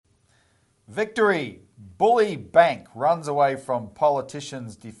Victory. Bully bank runs away from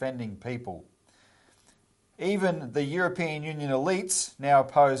politicians defending people. Even the European Union elites now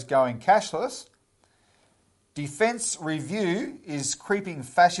oppose going cashless. Defence review is creeping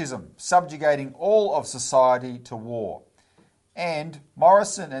fascism, subjugating all of society to war. And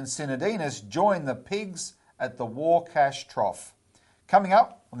Morrison and Synodinos join the pigs at the war cash trough. Coming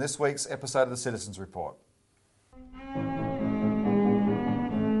up on this week's episode of the Citizens Report.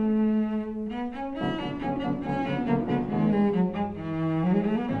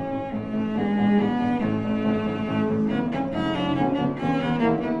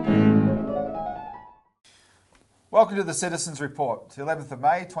 Welcome to the Citizens Report. It's the 11th of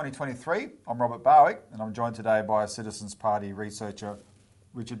May 2023. I'm Robert Barwick and I'm joined today by Citizens Party researcher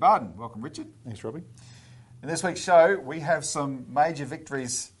Richard Barden. Welcome, Richard. Thanks, Robbie. In this week's show, we have some major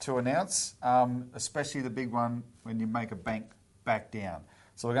victories to announce, especially the big one when you make a bank back down.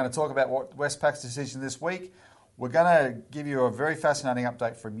 So we're going to talk about what Westpac's decision this week. We're going to give you a very fascinating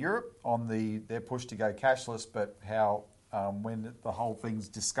update from Europe on their push to go cashless, but how when the whole thing's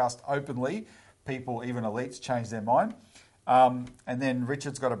discussed openly, people, even elites, change their mind. And then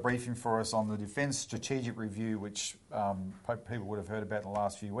Richard's got a briefing for us on the Defence Strategic Review, which people would have heard about in the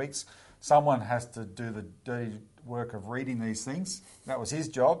last few weeks. Someone has to do the dirty work of reading these things. That was his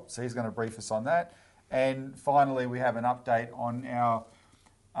job, so he's going to brief us on that. And finally, we have an update on our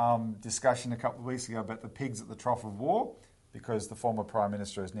discussion a couple of weeks ago about the pigs at the trough of war, because the former Prime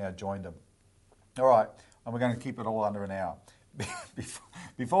Minister has now joined them. All right, and we're going to keep it all under an hour.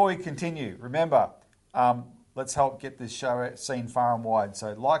 Before we continue, remember, let's help get this show seen far and wide.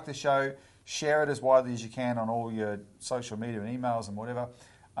 So like the show, share it as widely as you can on all your social media and emails and whatever.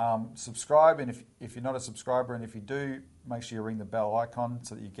 Subscribe, and if you're not a subscriber, and if you do, make sure you ring the bell icon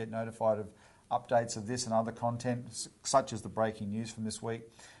so that you get notified of updates of this and other content, such as the breaking news from this week.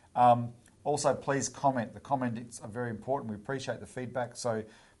 Also, please comment. The comments are very important. We appreciate the feedback, so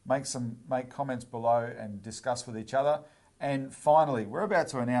make comments below and discuss with each other. And finally, we're about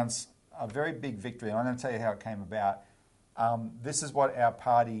to announce a very big victory, and I'm going to tell you how it came about. This is what our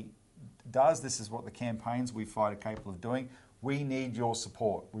party does. This is what the campaigns we fight are capable of doing. We need your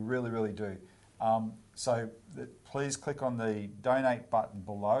support. We really, really do. Please click on the donate button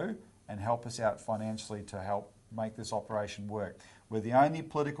below and help us out financially to help make this operation work. We're the only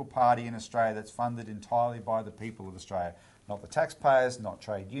political party in Australia that's funded entirely by the people of Australia. Not the taxpayers, not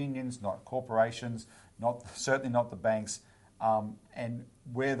trade unions, not corporations, certainly not the banks. And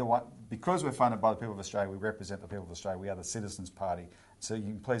we're the one, because we're funded by the people of Australia, we represent the people of Australia. We are the Citizens Party. So you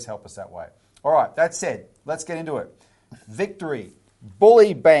can please help us that way. All right, that said, let's get into it. Victory.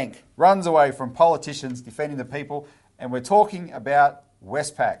 Bully bank runs away from politicians defending the people. And we're talking about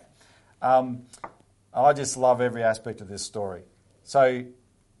Westpac. I just love every aspect of this story. So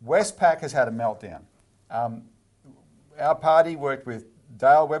Westpac has had a meltdown. Our party worked with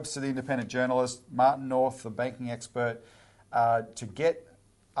Dale Webster, the independent journalist, Martin North, the banking expert, to get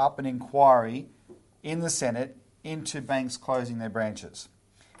up an inquiry in the Senate into banks closing their branches.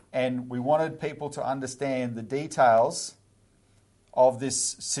 And we wanted people to understand the details of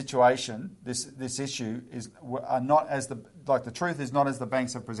this situation. This issue are not as the truth is not as the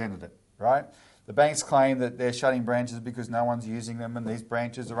banks have presented it, right? The banks claim that they're shutting branches because no one's using them and these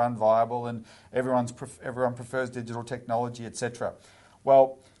branches are unviable and everyone prefers digital technology, etc.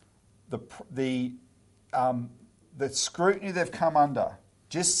 Well, the scrutiny they've come under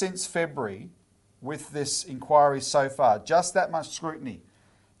just since February with this inquiry so far, just that much scrutiny,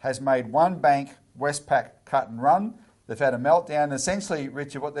 has made one bank, Westpac, cut and run. They've had a meltdown. Essentially,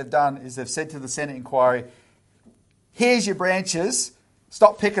 Richard, what they've done is they've said to the Senate inquiry, here's your branches,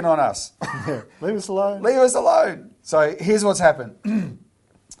 stop picking on us. Leave us alone. Leave us alone. So here's what's happened.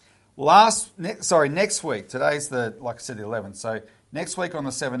 Next week, today's the 11th, so next week on the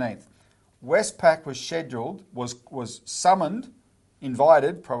 17th, Westpac was summoned,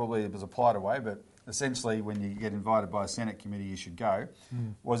 invited, probably it was applied away, but essentially when you get invited by a Senate committee you should go,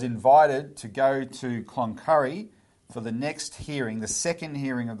 was invited to go to Cloncurry for the next hearing, the second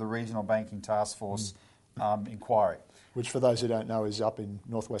hearing of the Regional Banking Task Force inquiry. Which, for those who don't know, is up in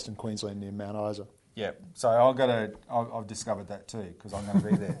northwestern Queensland near Mount Isa. Yeah, so I've discovered that too because I'm going to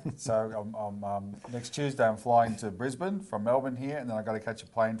be there. So next Tuesday I'm flying to Brisbane from Melbourne here, and then I've got to catch a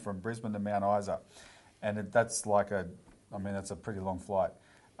plane from Brisbane to Mount Isa, and that's a pretty long flight.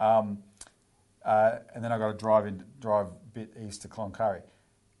 And then I've got to drive a bit east to Cloncurry.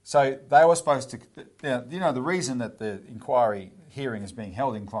 So they were supposed to, the reason that the inquiry hearing is being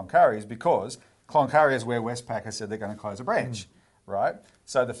held in Cloncurry is because Cloncurry is where Westpac has said they're going to close a branch, right?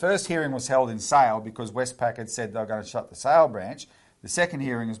 So the first hearing was held in Sale because Westpac had said they were going to shut the Sale branch. The second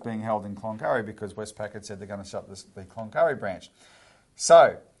hearing is being held in Cloncurry because Westpac had said they're going to shut the Cloncurry branch.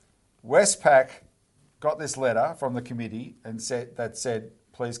 So Westpac got this letter from the committee and said,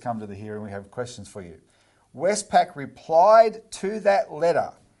 please come to the hearing, we have questions for you. Westpac replied to that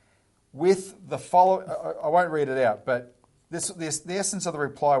letter with the following. I won't read it out, but the essence of the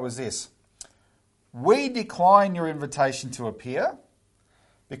reply was this. We decline your invitation to appear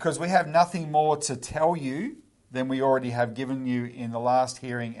because we have nothing more to tell you than we already have given you in the last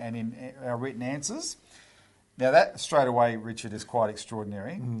hearing and in our written answers. Now that straight away, Richard, is quite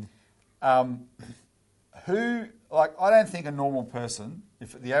extraordinary. I don't think a normal person,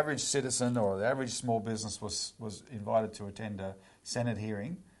 if the average citizen or the average small business was invited to attend a Senate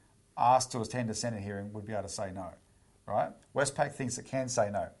hearing, asked to attend a Senate hearing, would be able to say no, right? Westpac thinks it can say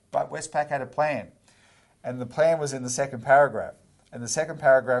no, but Westpac had a plan, and the plan was in the second paragraph. And the second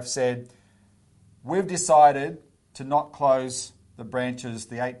paragraph said, we've decided to not close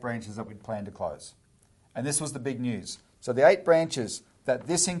the 8 branches that we'd planned to close. And this was the big news. So the 8 branches that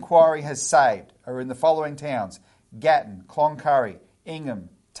this inquiry has saved are in the following towns: Gatton, Cloncurry, Ingham,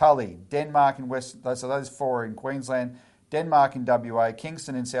 Tully, Denmark in West, so those 4 are in Queensland, Denmark in WA,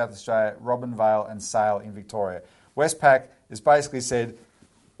 Kingston in South Australia, Robinvale and Sale in Victoria. Westpac has basically said,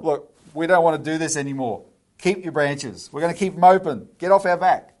 look, we don't want to do this anymore. Keep your branches. We're going to keep them open. Get off our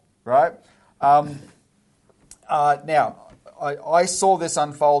back, right? Now, I saw this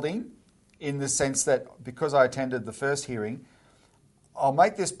unfolding in the sense that because I attended the first hearing, I'll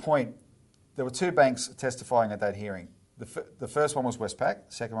make this point. There were 2 banks testifying at that hearing. The first one was Westpac.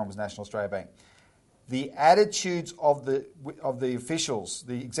 The second one was National Australia Bank. The attitudes of the officials,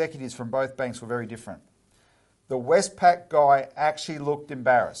 the executives from both banks, were very different. The Westpac guy actually looked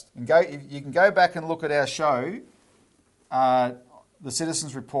embarrassed. And you can go back and look at our show, the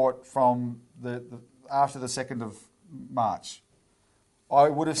Citizens Report from after the 2nd of March. I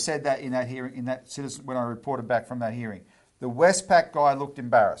would have said that in that hearing, when I reported back from that hearing. The Westpac guy looked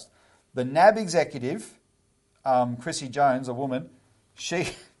embarrassed. The NAB executive, Chrissy Jones, a woman,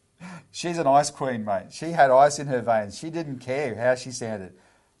 she's an ice queen, mate. She had ice in her veins. She didn't care how she sounded.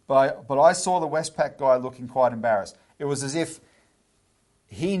 But I saw the Westpac guy looking quite embarrassed. It was as if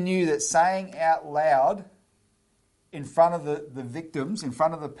he knew that saying out loud in front of the victims, in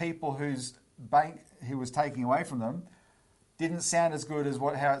front of the people whose bank he was taking away from them, didn't sound as good as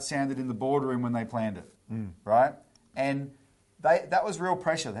how it sounded in the boardroom when they planned it, right? And that was real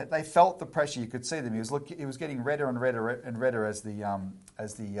pressure. They felt the pressure. You could see them. He was getting redder and redder and redder as the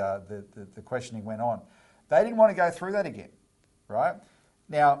questioning went on. They didn't want to go through that again, right?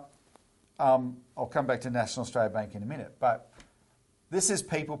 Now, I'll come back to National Australia Bank in a minute, but this is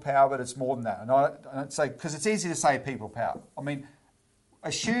people power, but it's more than that. And I don't say, because it's easy to say people power. I mean,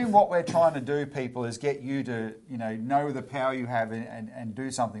 assume what we're trying to do, people, is get you to know the power you have and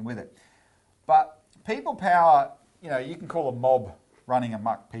do something with it. But people power, you can call a mob running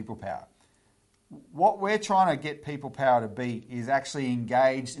amok people power. What we're trying to get people power to be is actually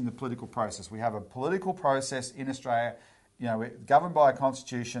engaged in the political process. We have a political process in Australia. We're governed by a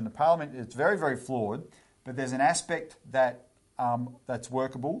constitution. The parliament, it's very, very flawed, but there's an aspect that's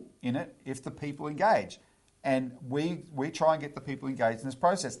workable in it if the people engage. And we try and get the people engaged in this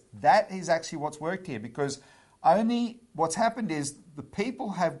process. That is actually what's worked here, because what's happened is the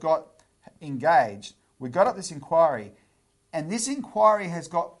people have got engaged. We got up this inquiry, and this inquiry has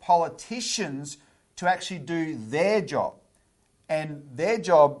got politicians to actually do their job. And their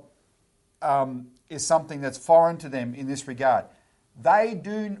job is something that's foreign to them in this regard.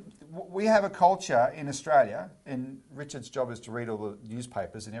 We have a culture in Australia, and Richard's job is to read all the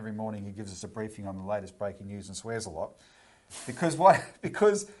newspapers, and every morning he gives us a briefing on the latest breaking news and swears a lot. Because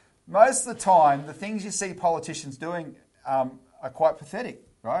most of the time, the things you see politicians doing are quite pathetic,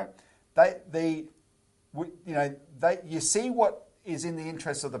 right? You see what is in the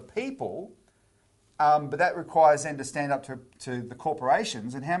interest of the people, but that requires them to stand up to the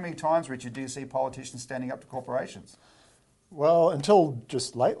corporations. And how many times, Richard, do you see politicians standing up to corporations? Well, until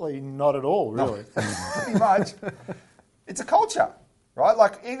just lately, not at all, really. No, pretty much. It's a culture, right?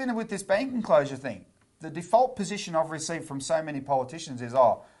 Like, even with this banking closure thing, the default position I've received from so many politicians is,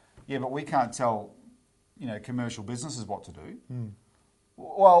 but we can't tell, commercial businesses what to do.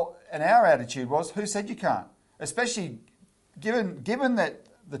 Well, and our attitude was, who said you can't? Especially given that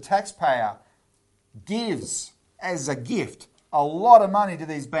the taxpayer gives as a gift a lot of money to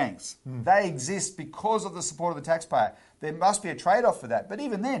these banks. They exist because of the support of the taxpayer. There must be a trade-off for that. But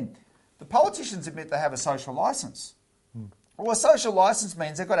even then, the politicians admit they have a social licence. Well, a social licence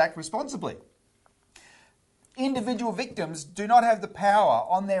means they've got to act responsibly. Individual victims do not have the power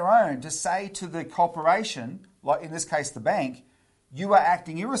on their own to say to the corporation, like in this case the bank, you are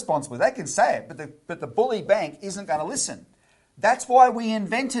acting irresponsibly. They can say it, but the bully bank isn't going to listen. That's why we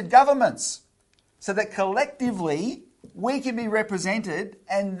invented governments, so that collectively we can be represented,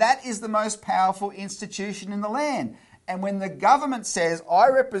 and that is the most powerful institution in the land. And when the government says, I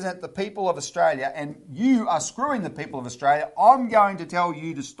represent the people of Australia and you are screwing the people of Australia, I'm going to tell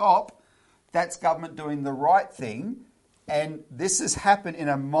you to stop, that's government doing the right thing. And this has happened in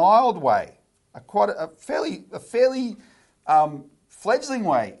a mild way, a fairly fledgling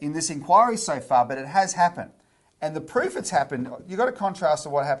way in this inquiry so far, but it has happened. And the proof it's happened, you've got to contrast to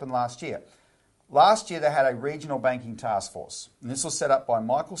what happened last year. Last year they had a regional banking task force, and this was set up by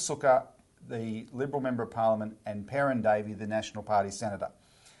Michael Sukkar, the Liberal Member of Parliament, and Perrin Davey, the National Party Senator.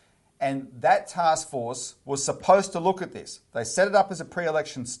 And that task force was supposed to look at this. They set it up as a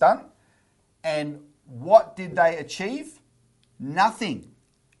pre-election stunt, and what did they achieve? Nothing.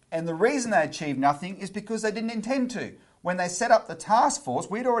 And the reason they achieved nothing is because they didn't intend to. When they set up the task force,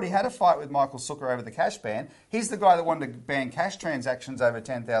 we'd already had a fight with Michael Sukkar over the cash ban. He's the guy that wanted to ban cash transactions over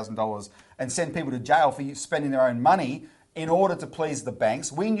 $10,000 and send people to jail for spending their own money in order to please the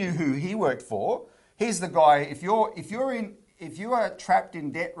banks. We knew who he worked for. He's the guy. If you are trapped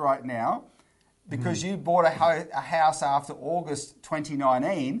in debt right now because you bought a house after August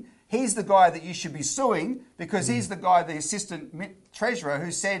 2019, he's the guy that you should be suing because he's the guy, the assistant treasurer, who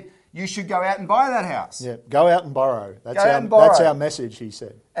said you should go out and buy that house. Yeah, go out and borrow. That's our message, he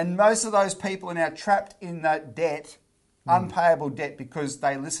said. And most of those people are now trapped in that debt, unpayable debt, because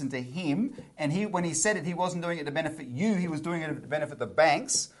they listened to him. And when he said it, he wasn't doing it to benefit you. He was doing it to benefit the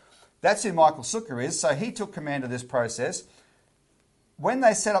banks. That's who Michael Sukkar is. So he took command of this process. When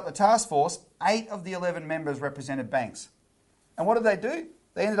they set up the task force, 8 of the 11 members represented banks. And what did they do?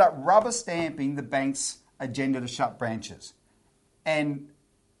 They ended up rubber stamping the bank's agenda to shut branches. And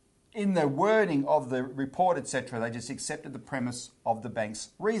in the wording of the report, etc., they just accepted the premise of the bank's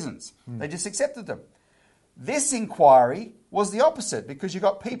reasons. They just accepted them. This inquiry was the opposite, because you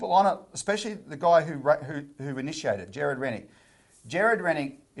got people on it, especially the guy who initiated it, Gerard Rennick. Gerard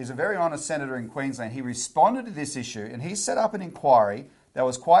Rennick is a very honest senator in Queensland. He responded to this issue and he set up an inquiry that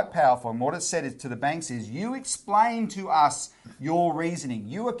was quite powerful. And what it said to the banks is, you explain to us your reasoning.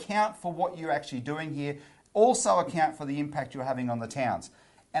 You account for what you're actually doing here. Also account for the impact you're having on the towns.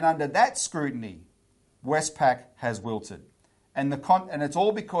 And under that scrutiny, Westpac has wilted. And it's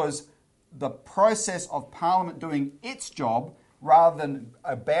all because the process of Parliament doing its job rather than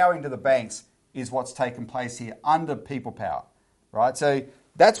bowing to the banks is what's taken place here under people power, right? So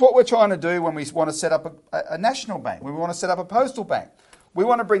that's what we're trying to do when we want to set up a national bank, when we want to set up a postal bank. We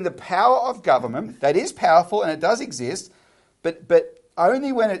want to bring the power of government, that is powerful and it does exist, but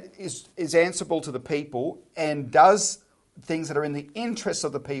only when it is answerable to the people and does things that are in the interests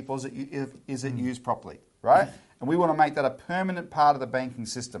of the people is it used properly, right? And we want to make that a permanent part of the banking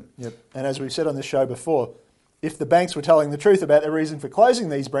system. Yep. And as we've said on this show before, if the banks were telling the truth about their reason for closing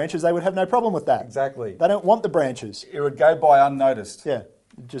these branches, they would have no problem with that. Exactly. They don't want the branches. It would go by unnoticed. Yeah,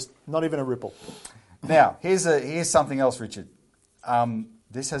 just not even a ripple. Now, here's something else, Richard.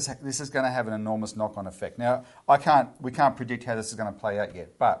 This is going to have an enormous knock-on effect. Now, we can't predict how this is going to play out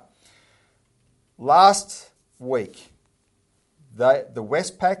yet, but last week, the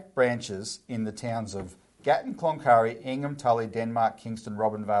Westpac branches in the towns of Gatton, Cloncurry, Ingham, Tully, Denmark, Kingston,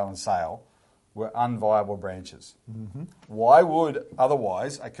 Robinvale and Sale were unviable branches. Mm-hmm. Why would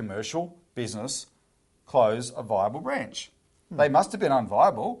otherwise a commercial business close a viable branch? They must have been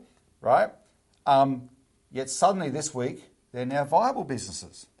unviable, right? Yet suddenly this week, they're now viable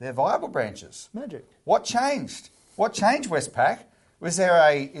businesses. They're viable branches. Magic. What changed? What changed, Westpac? Is there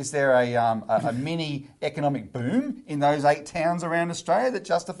a mini economic boom in those 8 towns around Australia that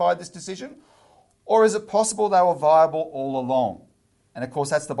justified this decision? Or is it possible they were viable all along? And of course,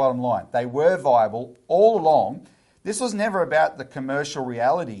 that's the bottom line. They were viable all along. This was never about the commercial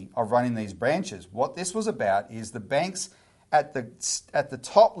reality of running these branches. What this was about is the banks at the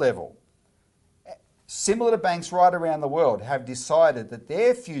top level, similar to banks right around the world, have decided that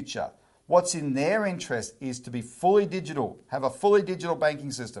their future, what's in their interest, is to be fully digital, have a fully digital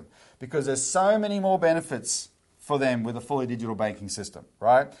banking system, because there's so many more benefits for them with a fully digital banking system,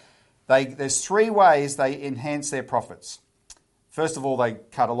 right? There's 3 ways they enhance their profits. First of all, they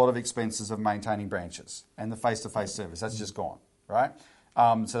cut a lot of expenses of maintaining branches and the face-to-face service. That's just gone, right?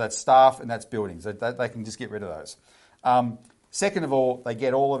 So that's staff and that's buildings. They can just get rid of those. Second of all, they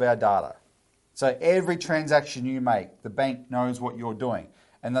get all of our data. So every transaction you make, the bank knows what you're doing.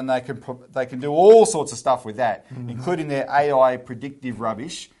 And then they can do all sorts of stuff with that, including their AI predictive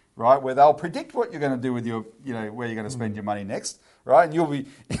rubbish, right? Where they'll predict what you're going to do with your, where you're going to spend your money next, right? And you'll be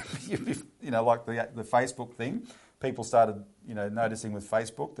like the Facebook thing. people started, noticing with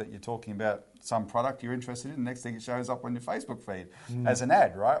Facebook that you're talking about some product you're interested in. Next thing it shows up on your Facebook feed as an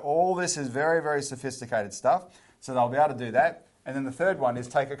ad, right? All this is very, very sophisticated stuff. So they'll be able to do that. And then the third one is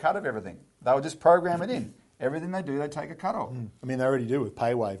take a cut of everything. They'll just program it in. Everything they do, they take a cut of. I mean, they already do with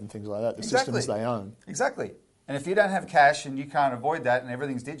PayWave and things like that, the systems they own. Exactly. And if you don't have cash and you can't avoid that and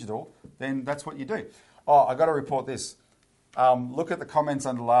everything's digital, then that's what you do. Oh, I got to report this. Look at the comments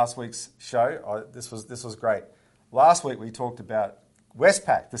under last week's show. This was great. Last week we talked about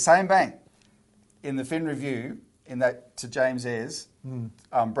Westpac, the same bank, in the Fin Review, to James Ayres,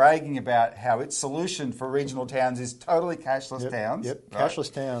 bragging about how its solution for regional towns is totally cashless towns. Yep, right?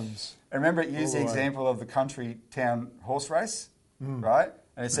 cashless towns. And remember, it used the example of the country town horse race, right?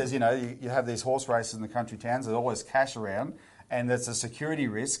 And it says, you have these horse races in the country towns. There's always cash around, and there's a security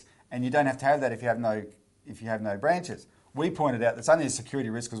risk, and you don't have to have that if you have no branches. We pointed out that's only a security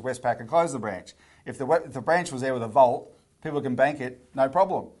risk because Westpac can close the branch. If the branch was there with a vault, people can bank it, no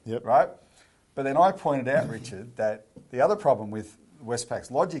problem, right? But then I pointed out, Richard, that the other problem with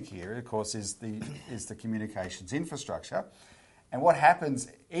Westpac's logic here, of course, is the communications infrastructure. And what happens,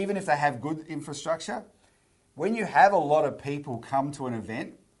 even if they have good infrastructure, when you have a lot of people come to an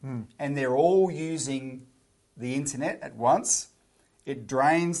event and they're all using the internet at once, it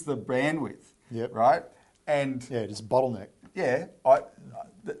drains the bandwidth, right? And it's a bottleneck. Yeah,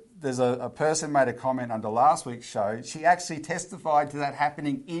 there's a person made a comment under last week's show. She actually testified to that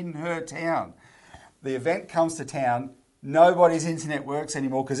happening in her town. The event comes to town, nobody's internet works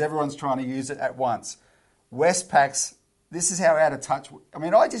anymore because everyone's trying to use it at once. Westpac's, this is how out of touch. I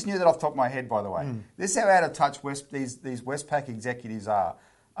mean, I just knew that off the top of my head, by the way. This is how out of touch these Westpac executives are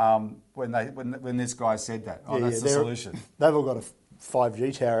when this guy said that. That's the solution. They've all got a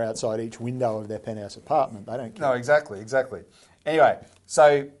 5G tower outside each window of their penthouse apartment. They don't care. No, exactly. Anyway,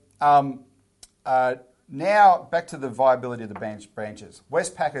 so now back to the viability of the branches.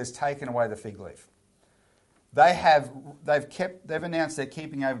 Westpac has taken away the fig leaf. They've announced they're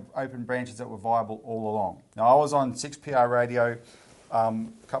keeping open branches that were viable all along. Now, I was on 6PR radio a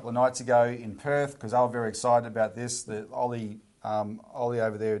couple of nights ago in Perth because they were very excited about this. Ollie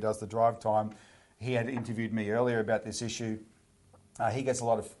over there who does the drive time, he had interviewed me earlier about this issue. He gets a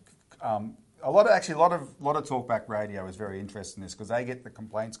lot of talkback radio is very interested in this because they get the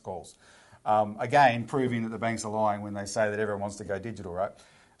complaints calls. Again, proving that the banks are lying when they say that everyone wants to go digital, right?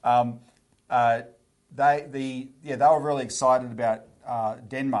 They were really excited about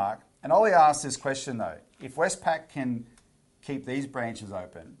Denmark. And Ollie asked this question though: if Westpac can keep these branches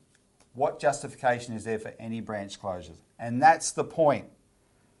open, what justification is there for any branch closures? And that's the point.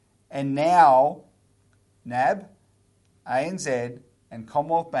 And now, NAB, ANZ, and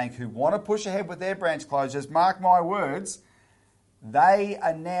Commonwealth Bank, who want to push ahead with their branch closures, mark my words, they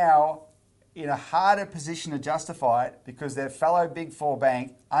are now in a harder position to justify it because their fellow Big Four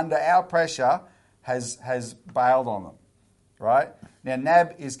bank, under our pressure, has bailed on them, right? Now,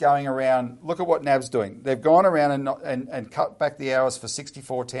 NAB is going around, look at what NAB's doing. They've gone around and cut back the hours for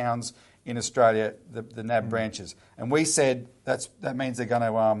 64 towns in Australia, the NAB branches. And we said that means they're going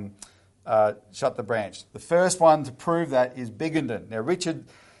to shut the branch. The first one to prove that is Biggendon. Now, Richard,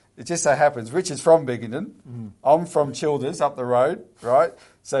 it just so happens, Richard's from Biggendon. I'm from Childers, up the road, right?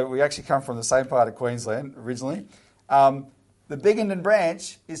 So we actually come from the same part of Queensland originally. The Biggendon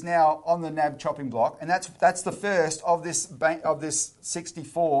branch is now on the NAB chopping block, and that's the first of this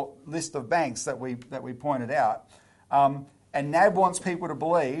 64 list of banks that we pointed out. And NAB wants people to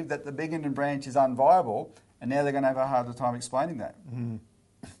believe that the Biggendon branch is unviable, and now they're going to have a harder time explaining that.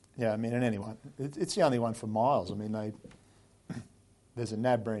 Yeah, I mean, and anyone, it's the only one for miles. I mean, there's a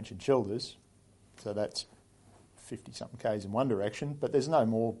NAB branch in Childers, so that's 50-something k's in one direction, but there's no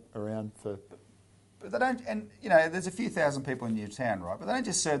more around for... But they don't, and there's a few thousand people in your town, right? But they don't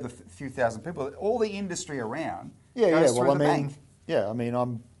just serve the few thousand people. All the industry around goes through the bank. Yeah, I mean,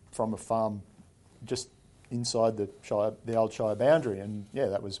 I'm from a farm just inside the old Shire boundary, and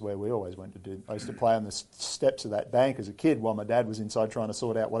that was where we always went to do. I used to play on the steps of that bank as a kid while my dad was inside trying to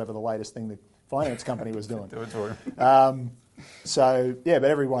sort out whatever the latest thing the finance company was doing. So, but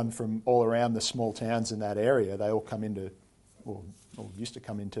everyone from all around the small towns in that area, they all come into, or used to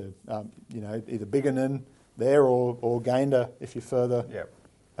come into, either Biggendon there or Gayndah if you're further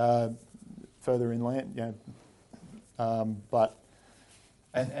inland. But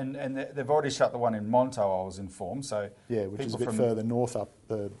and they've already shut the one in Monto, I was informed. So which is a bit further north up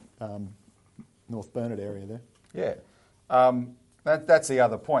the North Burnett area there. Yeah, that's the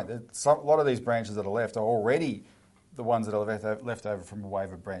other point. A lot of these branches that are left are already the ones that are left over from a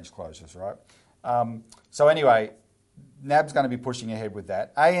wave of branch closures, right? So anyway, NAB's going to be pushing ahead with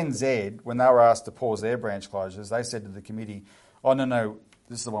that. ANZ, when they were asked to pause their branch closures, they said to the committee, oh, no,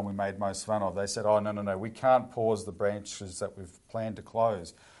 this is the one we made most fun of. They said, oh, no, we can't pause the branches that we've planned to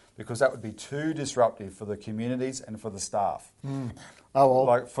close because that would be too disruptive for the communities and for the staff. Oh, well.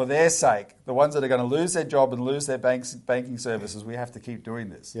 Like, for their sake, the ones that are going to lose their job and lose their banking services, we have to keep doing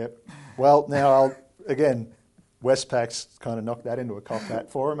this. Yep. Well, now, Westpac's kind of knocked that into a cocked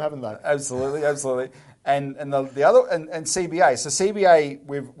hat for them, haven't they? Absolutely. And the other and CBA. So CBA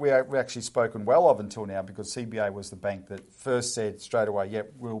we've actually spoken well of until now because CBA was the bank that first said straight away,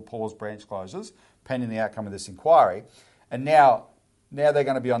 yep, we'll pause branch closures pending the outcome of this inquiry. And now they're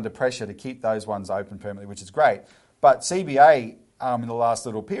going to be under pressure to keep those ones open permanently, which is great. But CBA in the last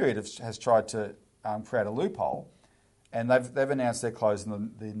little period has tried to create a loophole, and they've announced they're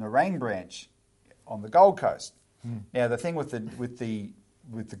closing the Nerang branch on the Gold Coast. Now the thing with the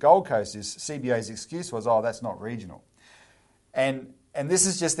Gold Coast is CBA's excuse was, oh, that's not regional, and this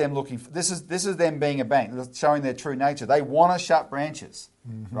is just them looking. This is them being a bank, showing their true nature. They want to shut branches,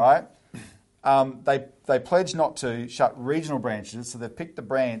 right? They pledge not to shut regional branches, so they've picked a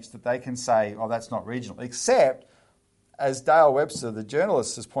branch that they can say, oh, that's not regional. Except, as Dale Webster, the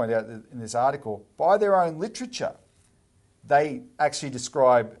journalist, has pointed out in this article, by their own literature, they actually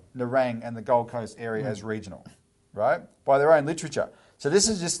describe Nerang and the Gold Coast area as regional, right? By their own literature. So this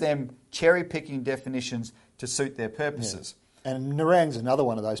is just them cherry-picking definitions to suit their purposes. Yeah. And Nerang's another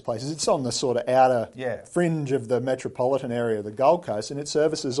one of those places. It's on the sort of outer fringe of the metropolitan area of the Gold Coast, and it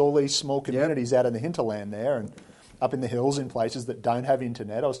services all these small communities out in the hinterland there and up in the hills in places that don't have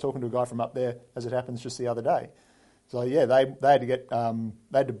internet. I was talking to a guy from up there, as it happens, just the other day. So yeah, they had to get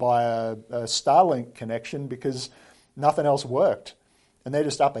they had to buy a Starlink connection because nothing else worked, and they're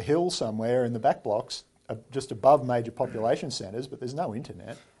just up a hill somewhere in the back blocks, just above major population centres, but there's no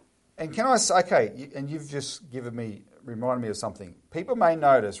internet. And can I say, okay, and you've just reminded me of something. People may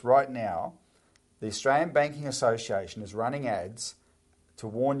notice right now, the Australian Banking Association is running ads to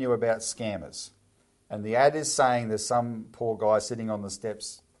warn you about scammers. And the ad is saying there's some poor guy sitting on the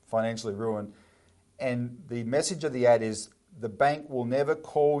steps, financially ruined. And the message of the ad is the bank will never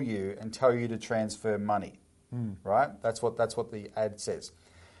call you and tell you to transfer money, right? That's what the ad says.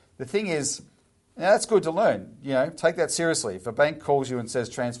 The thing is, now that's good to learn. You know, take that seriously. If a bank calls you and says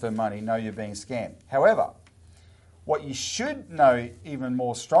transfer money, know you're being scammed. However, what you should know even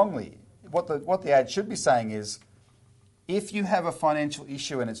more strongly, what the ad should be saying is, if you have a financial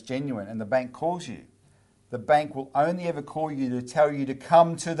issue and it's genuine and the bank calls you, the bank will only ever call you to tell you to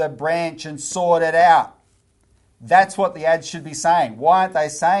come to the branch and sort it out. That's what the ad should be saying. Why aren't they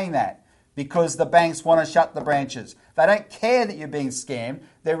saying that? Because the banks want to shut the branches. They don't care that you're being scammed.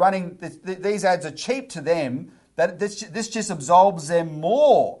 They're running, these ads are cheap to them. This just absolves them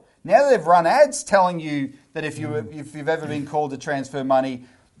more. Now they've run ads telling you that if you've ever been called to transfer money,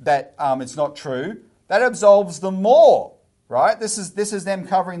 that it's not true. That absolves them more, right? This is them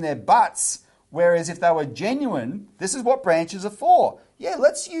covering their butts. Whereas if they were genuine, this is what branches are for. Yeah,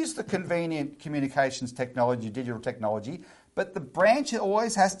 let's use the convenient communications technology, digital technology, but the branch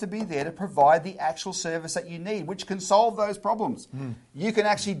always has to be there to provide the actual service that you need, which can solve those problems. You can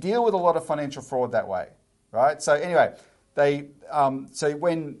actually deal with a lot of financial fraud that way, right? So anyway, so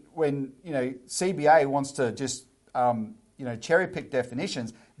when CBA wants to just cherry pick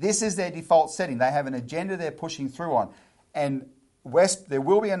definitions, this is their default setting. They have an agenda they're pushing through on, and there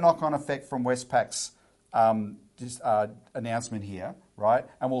will be a knock-on effect from Westpac's announcement here, right?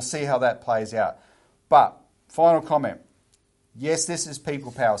 And we'll see how that plays out. But final comment. Yes, this is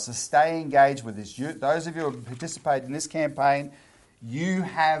people power, so stay engaged with this. Those of you who have participated in this campaign, you're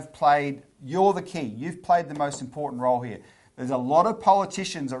the key. You've played the most important role here. There's a lot of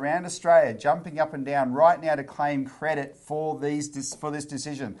politicians around Australia jumping up and down right now to claim credit for this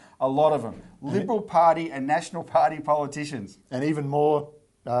decision. A lot of them. Liberal Party and National Party politicians. And even more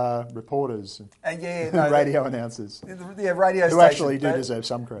reporters and radio announcers. Yeah, radio who stations. Actually do deserve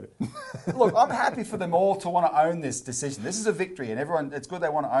some credit. Look, I'm happy for them all to want to own this decision. This is a victory, and it's good they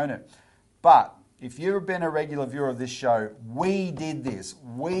want to own it. But if you've been a regular viewer of this show, we did this.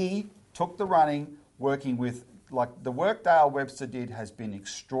 We took the running, working with, like the work Dale Webster did has been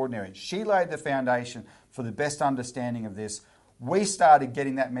extraordinary. She laid the foundation for the best understanding of this. We started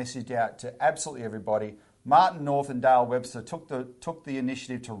getting that message out to absolutely everybody. Martin North and Dale Webster took the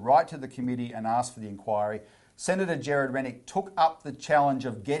initiative to write to the committee and ask for the inquiry. Senator Gerard Rennick took up the challenge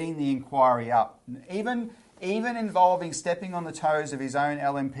of getting the inquiry up, even involving stepping on the toes of his own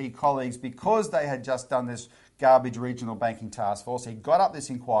LNP colleagues because they had just done this garbage regional banking task force. He got up this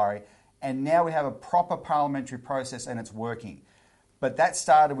inquiry, and now we have a proper parliamentary process and it's working. But that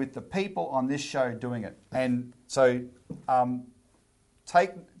started with the people on this show doing it. And so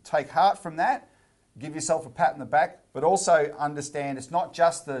take heart from that, give yourself a pat on the back, but also understand it's not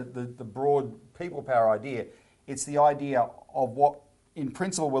just the broad people power idea, it's the idea of what, in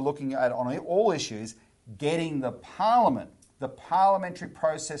principle, we're looking at on all issues, getting the parliamentary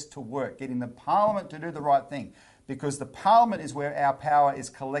process to work, getting the parliament to do the right thing, because the parliament is where our power is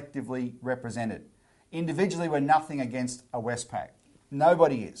collectively represented. Individually, we're nothing against a Westpac.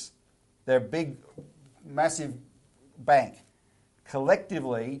 Nobody is. They're a big, massive bank.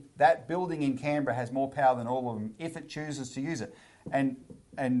 Collectively, that building in Canberra has more power than all of them if it chooses to use it. And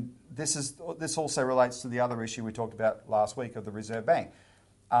this also relates to the other issue we talked about last week of the Reserve Bank.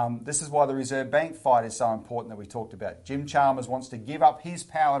 This is why the Reserve Bank fight is so important that we talked about. Jim Chalmers wants to give up his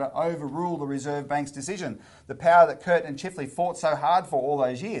power to overrule the Reserve Bank's decision, the power that Curtin and Chifley fought so hard for all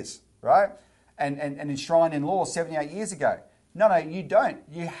those years, right? And enshrined in law 78 years ago. No, you don't.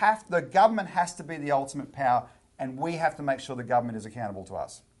 The government has to be the ultimate power, and we have to make sure the government is accountable to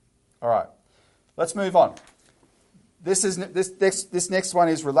us. All right, let's move on. This next one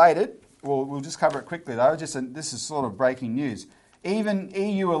is related. We'll just cover it quickly though. This is sort of breaking news. Even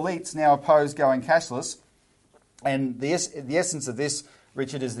EU elites now oppose going cashless, and the essence of this,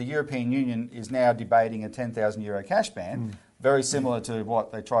 Richard, is the European Union is now debating a €10,000 cash ban, very similar to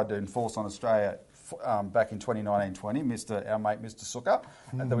what they tried to enforce on Australia back in 2019-20, our mate Mr. Sukkar,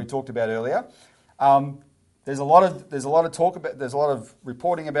 that we talked about earlier. There's a lot of talk about. There's a lot of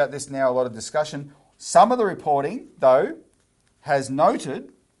reporting about this now. A lot of discussion. Some of the reporting, though, has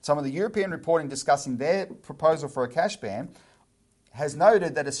noted some of the European reporting discussing their proposal for a cash ban has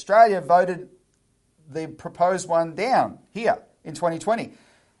noted that Australia voted the proposed one down here in 2020.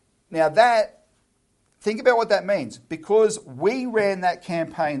 Now think about what that means. Because we ran that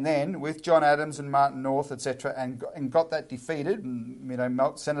campaign then with John Adams and Martin North, etc., and got that defeated.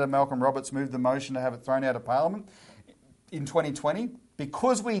 And, Senator Malcolm Roberts moved the motion to have it thrown out of Parliament in 2020.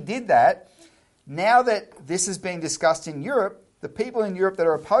 Because we did that, now that this is being discussed in Europe, the people in Europe that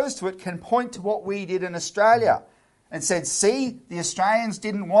are opposed to it can point to what we did in Australia and said, see, the Australians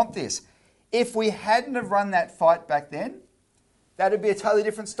didn't want this. If we hadn't have run that fight back then, that would be a totally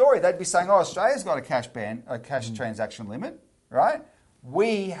different story. They'd be saying, Australia's got a cash ban, a cash transaction limit, right?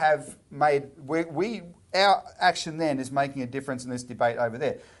 Our action then is making a difference in this debate over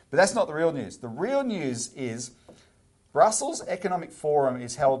there. But that's not the real news. The real news is Brussels Economic Forum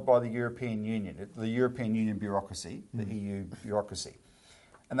is held by the European Union, the European Union bureaucracy, the EU bureaucracy.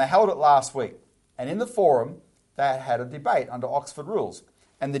 And they held it last week. And in the forum, they had a debate under Oxford rules.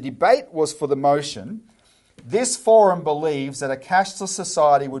 And the debate was for the motion, this forum believes that a cashless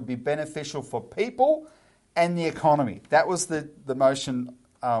society would be beneficial for people and the economy. That was the motion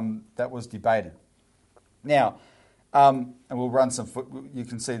that was debated. Now, and we'll run you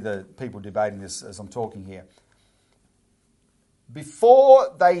can see the people debating this as I'm talking here.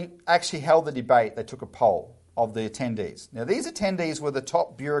 Before they actually held the debate, they took a poll of the attendees. Now, these attendees were the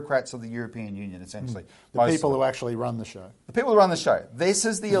top bureaucrats of the European Union, essentially. The people who actually run the show. The people who run the show. This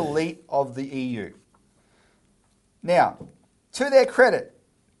is the elite of the EU. Now, to their credit,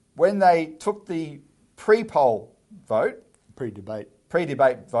 when they took the pre-poll vote,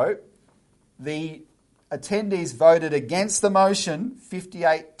 pre-debate vote, the attendees voted against the motion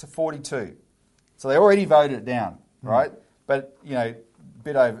 58 to 42. So they already voted it down, right? But, a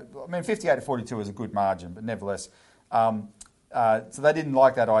bit over. 58 to 42 is a good margin, but nevertheless. So they didn't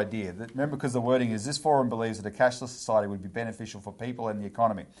like that idea. Remember, because the wording is, this forum believes that a cashless society would be beneficial for people and the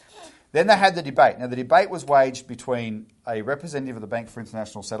economy. Then they had the debate. Now, the debate was waged between a representative of the Bank for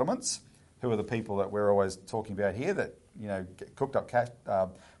International Settlements, who are the people that we're always talking about here, that, get cooked up cash,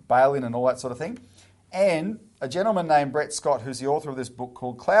 bail-in and all that sort of thing, and a gentleman named Brett Scott, who's the author of this book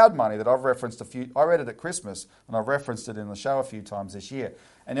called Cloud Money that I've referenced I read it at Christmas, and I've referenced it in the show a few times this year.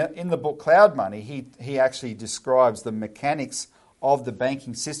 And in the book Cloud Money, he actually describes the mechanics of the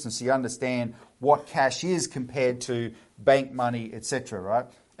banking system so you understand what cash is compared to bank money, etc., right?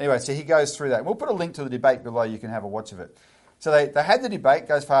 Anyway, so he goes through that. And we'll put a link to the debate below. You can have a watch of it. So they had the debate,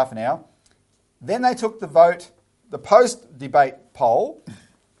 goes for half an hour. Then they took the vote, the post-debate poll,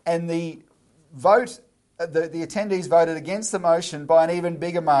 and the vote, the attendees voted against the motion by an even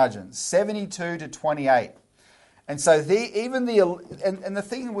bigger margin, 72 to 28. And so the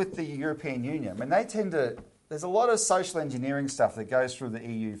thing with the European Union, there's a lot of social engineering stuff that goes through the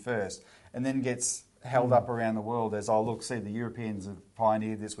EU first and then gets held up around the world as, the Europeans have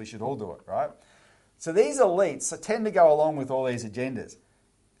pioneered this, we should all do it, right? So these elites tend to go along with all these agendas.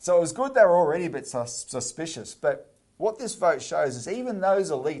 So it was good they were already a bit suspicious, but what this vote shows is even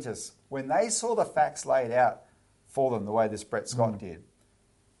those elitists, when they saw the facts laid out for them the way this Brett Scott did,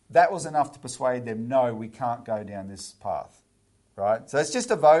 that was enough to persuade them, no, we can't go down this path, right? So it's just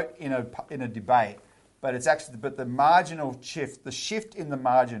a vote in a debate, but it's actually, but the marginal shift, the shift in the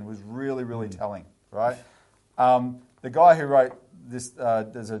margin was really, really telling, right? The guy who wrote this,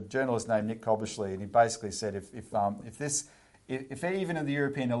 there's a journalist named Nick Cobbleshley, and he basically said if even the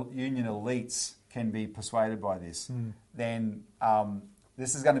European Union elites can be persuaded by this, then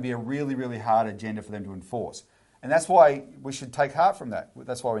this is going to be a really, really hard agenda for them to enforce. And that's why we should take heart from that.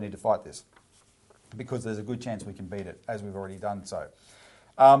 That's why we need to fight this, because there's a good chance we can beat it, as we've already done so.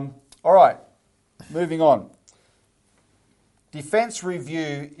 All right, moving on. Defence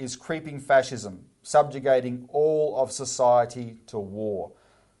review is creeping fascism, subjugating all of society to war.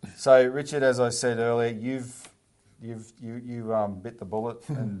 So, Richard, as I said earlier, you bit the bullet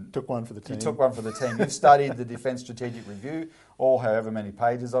and took one for the team. You took one for the team. You've studied the Defence Strategic Review, all however many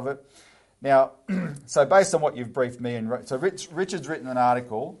pages of it. Now, so based on what you've briefed me, so Richard's written an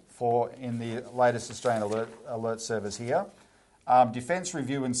article in the latest Australian Alert Service here. Defence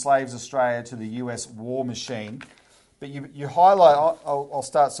Review enslaves Australia to the US war machine. But you highlight, I'll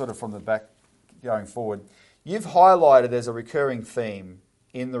start sort of from the back going forward. You've highlighted there's a recurring theme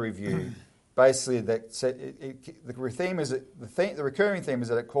in the review. Basically, the recurring theme is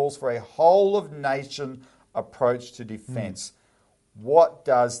that it calls for a whole of nation approach to defence. What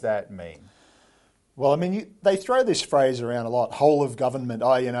does that mean? Well, I mean, they throw this phrase around a lot, whole of government.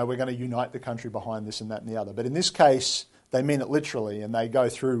 We're going to unite the country behind this and that and the other. But in this case, they mean it literally, and they go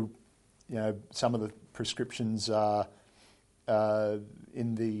through, some of the prescriptions in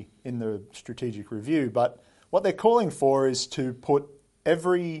the strategic review. But what they're calling for is to put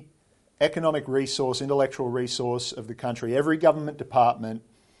every economic resource, intellectual resource of the country, every government department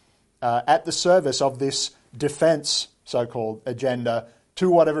at the service of this defence so-called agenda to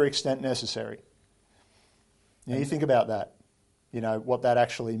whatever extent necessary. You think about that, what that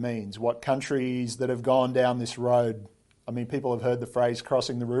actually means. What countries that have gone down this road, I mean, people have heard the phrase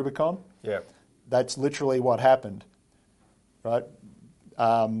crossing the Rubicon. Yeah. That's literally what happened, right?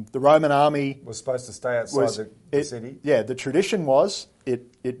 The Roman army was supposed to stay outside the city. Yeah, the tradition was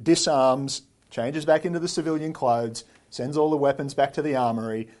it disarms, changes back into the civilian clothes, sends all the weapons back to the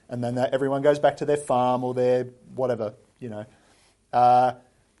armory, and then everyone goes back to their farm or their whatever,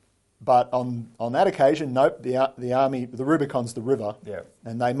 But on that occasion, nope, the army, the Rubicon's the river,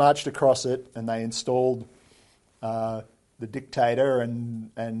 and they marched across it and they installed the dictator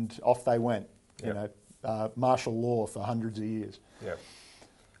and off they went, martial law for hundreds of years. Yeah.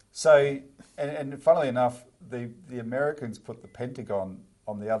 So, and funnily enough, the Americans put the Pentagon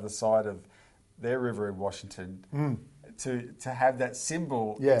on the other side of their river in Washington to have that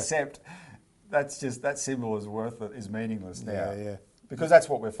symbol, except that symbol is meaningless now. Yeah. Because that's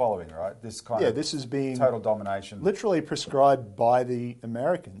what we're following, right? This kind of this is being total domination, literally prescribed by the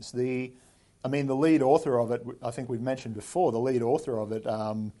Americans. The lead author of it, I think we've mentioned before. The lead author of it,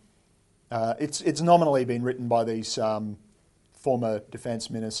 it's nominally been written by these former Defence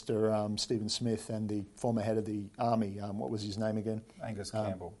Minister Stephen Smith and the former head of the Army. What was his name again? Angus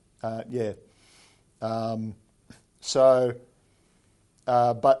Campbell. But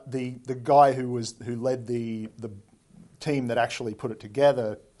the guy who led the team that actually put it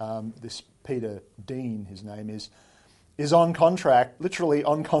together, this Peter Dean, his name is on contract, literally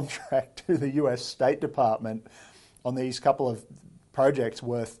on contract to the US State Department on these couple of projects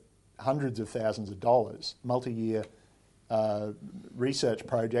worth hundreds of thousands of dollars, multi-year research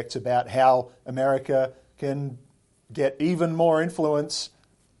projects about how America can get even more influence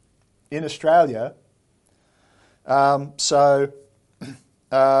in Australia. But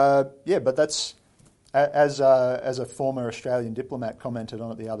that's... As a former Australian diplomat commented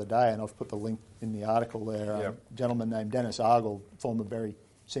on it the other day, and I've put the link in the article there, a gentleman named Dennis Argel, former very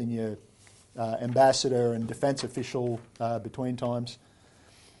senior ambassador and defence official between times,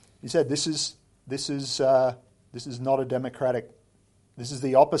 he said this is not a democratic. This is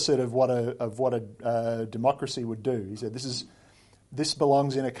the opposite of what a democracy would do. He said this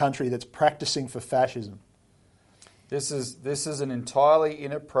belongs in a country that's practicing for fascism. This is an entirely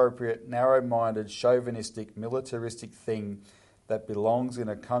inappropriate, narrow-minded, chauvinistic, militaristic thing that belongs in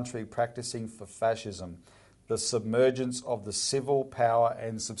a country practicing for fascism, the submergence of the civil power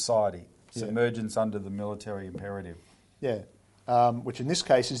and society, submergence under the military imperative. Yeah, which in this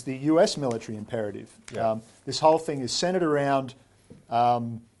case is the US military imperative. Yeah. This whole thing is centred around...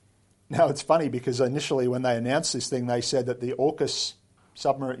 now it's funny because initially when they announced this thing, they said that the AUKUS...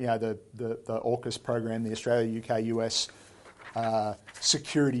 submarine, the AUKUS program, the Australia, UK, US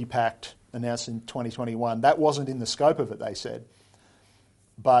Security Pact announced in 2021, that wasn't in the scope of it, they said.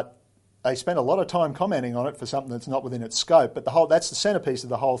 But they spend a lot of time commenting on it for something that's not within its scope. But that's the centrepiece of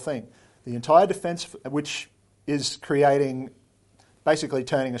the whole thing. The entire defence, which is basically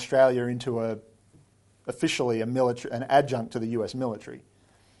turning Australia into officially an adjunct to the US military,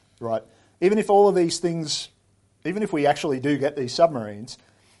 right? Even if all of these things, even if we actually do get these submarines,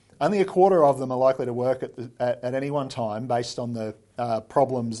 only a quarter of them are likely to work at any one time based on the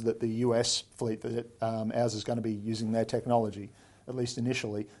problems that the US fleet, ours is going to be using their technology, at least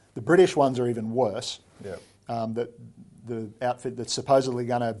initially. The British ones are even worse. Yeah. The outfit that's supposedly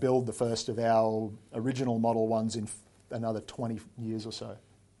going to build the first of our original model ones in another 20 years or so,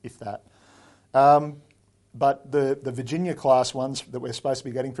 if that. But the Virginia-class ones that we're supposed to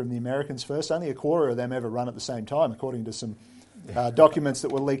be getting from the Americans first, only a quarter of them ever run at the same time, according to some documents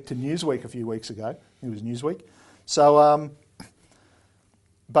that were leaked to Newsweek a few weeks ago. It was Newsweek. So,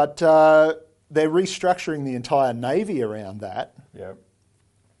 but they're restructuring the entire Navy around that. Yeah.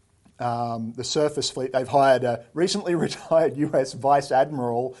 The surface fleet, they've hired a recently retired US Vice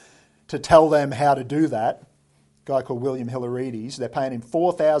Admiral to tell them how to do that. Guy called William Hilarides. They're paying him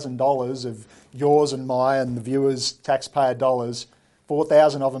 $4,000 of yours and my and the viewers' taxpayer dollars,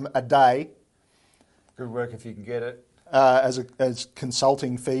 4,000 of them a day. Good work if you can get it. As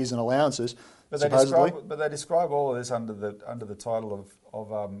consulting fees and allowances, supposedly. But they describe all of this under the title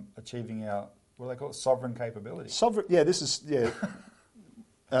of achieving our, what do they call it, sovereign capability.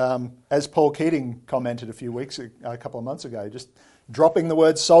 As Paul Keating commented a couple of months ago, just dropping the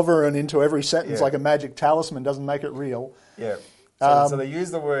word sovereign into every sentence like a magic talisman doesn't make it real. Yeah. So they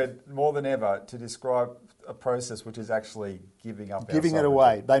use the word more than ever to describe a process which is actually giving it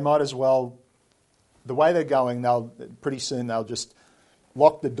away. They might as well. The way they're going, pretty soon they'll just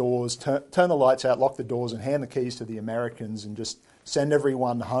lock the doors, turn the lights out, lock the doors, and hand the keys to the Americans, and just send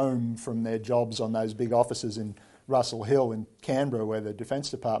everyone home from their jobs on those big offices in Russell Hill in Canberra, where the Defence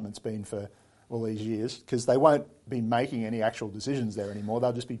Department's been for all these years, because they won't be making any actual decisions there anymore.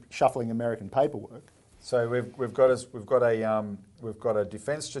 They'll just be shuffling American paperwork. So we've got a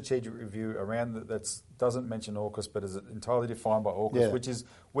defence strategic review around that doesn't mention AUKUS, but is entirely defined by AUKUS,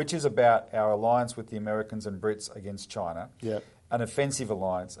 which is about our alliance with the Americans and Brits against China. Yep. An offensive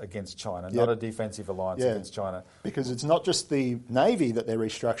alliance against China, not a defensive alliance against China. Because it's not just the Navy that they're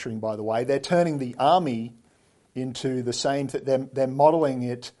restructuring, by the way. They're turning the Army into the same. They're modelling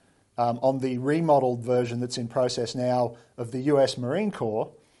it on the remodelled version that's in process now of the US Marine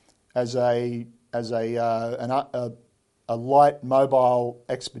Corps as a light mobile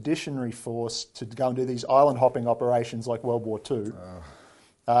expeditionary force to go and do these island hopping operations like World War II.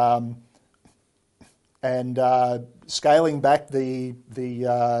 And scaling back the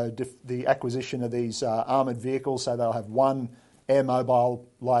acquisition of these armoured vehicles, so they'll have one air mobile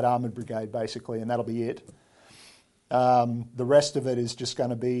light armoured brigade basically, and that'll be it. The rest of it is just going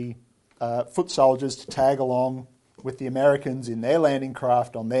to be foot soldiers to tag along with the Americans in their landing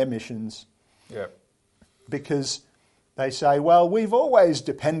craft on their missions. Yeah. Because they say, well, we've always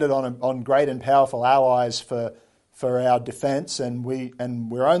depended on great and powerful allies for our defence, and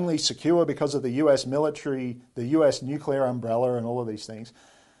we're only secure because of the US military, the US nuclear umbrella, and all of these things.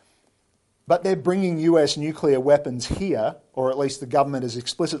 But they're bringing US nuclear weapons here, or at least the government has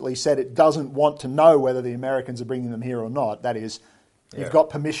explicitly said it doesn't want to know whether the Americans are bringing them here or not. That is, you've got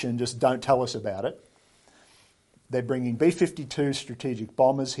permission, just don't tell us about it. They're bringing B-52 strategic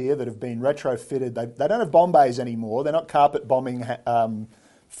bombers here that have been retrofitted. They don't have bomb bays anymore. They're not carpet bombing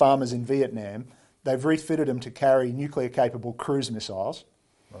farmers in Vietnam. They've refitted them to carry nuclear-capable cruise missiles.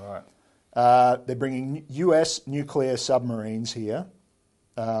 All right. They're bringing US nuclear submarines here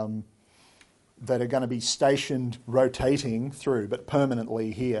that are going to be stationed, rotating through, but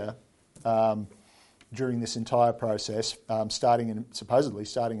permanently here during this entire process, supposedly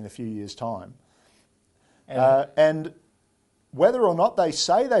starting in a few years' time. And whether or not they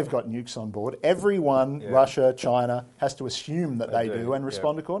say they've got nukes on board, everyone, Russia, China, has to assume that they do and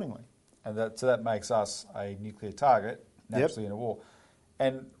respond accordingly. And that makes us a nuclear target, naturally, in a war.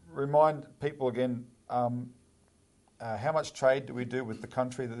 And remind people again, how much trade do we do with the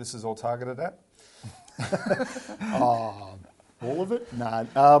country that this is all targeted at? All of it?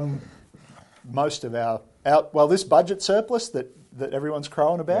 No. Most of this budget surplus that everyone's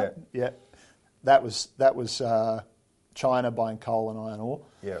crowing about, that was China buying coal and iron ore.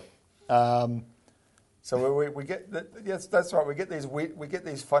 Yeah. So we get yes, that's right. We get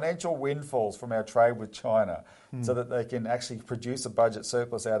these financial windfalls from our trade with China, so that they can actually produce a budget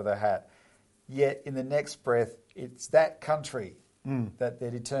surplus out of their hat. Yet in the next breath, it's that country that they're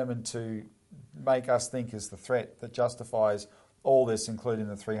determined to make us think is the threat that justifies all this, including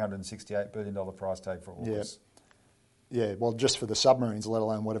the $368 billion price tag for AUKUS. Yeah, well, just for the submarines, let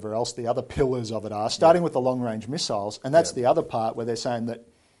alone whatever else the other pillars of it are, starting with the long-range missiles. And that's the other part where they're saying that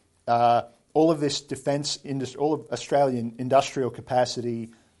all of this defence industry, all of Australian industrial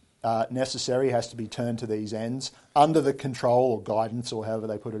capacity necessary has to be turned to these ends under the control or guidance, or however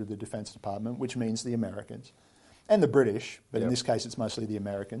they put it, of the Defence Department, which means the Americans and the British, but in this case it's mostly the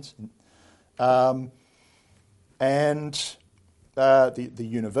Americans. The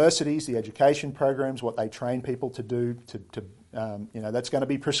universities, the education programs, what they train people to do, that's going to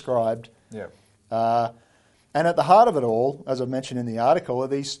be prescribed. Yeah. And at the heart of it all, as I mentioned in the article, are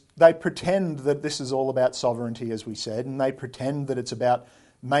they pretend that this is all about sovereignty, as we said, and they pretend that it's about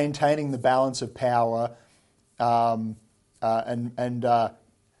maintaining the balance of power, and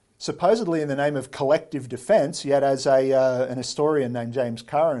supposedly in the name of collective defence. Yet, as an historian named James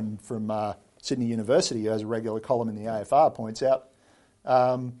Curran from Sydney University, who has a regular column in the AFR, points out,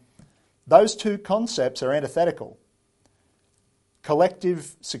 those two concepts are antithetical.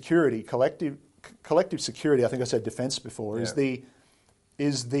 Collective security, I think I said defence before, is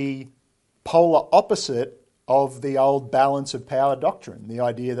the polar opposite of the old balance of power doctrine. The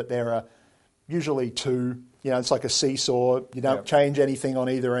idea that there are usually two, it's like a seesaw. You don't change anything on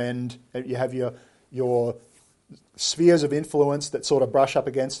either end. You have your spheres of influence that sort of brush up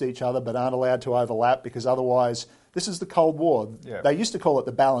against each other but aren't allowed to overlap, because otherwise, this is the Cold War. Yeah. They used to call it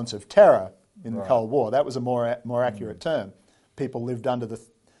the balance of terror in the Cold War. That was a more accurate term. People lived under the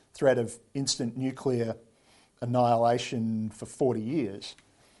threat of instant nuclear annihilation for 40 years.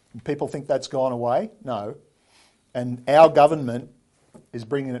 And people think that's gone away? No. And our government is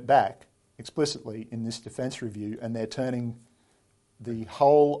bringing it back explicitly in this defence review, and they're turning the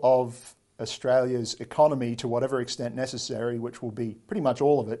whole of Australia's economy to whatever extent necessary, which will be pretty much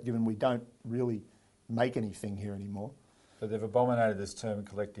all of it, given we don't really make anything here anymore. But they've abominated this term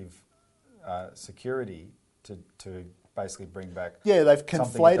collective security to basically bring back they've conflated,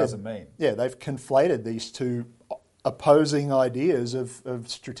 something it doesn't mean. Yeah, they've conflated these two opposing ideas of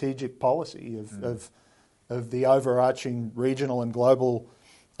strategic policy, of the overarching regional and global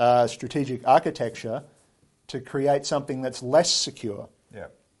strategic architecture, to create something that's less secure.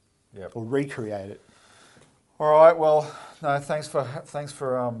 Yeah. Or recreate it. All right. Well, no. Thanks for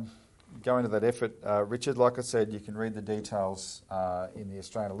going to that effort, Richard. Like I said, you can read the details in the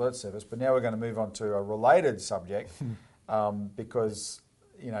Australian Alert Service. But now we're going to move on to a related subject, because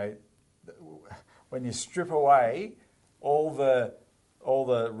when you strip away all the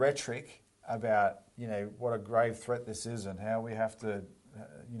rhetoric about what a grave threat this is and how we have to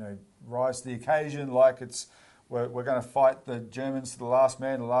rise to the occasion, like we're going to fight the Germans to the last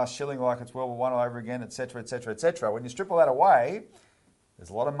man, the last shilling, like it's World War I all over again, etc., etc., etc. When you strip all that away, there's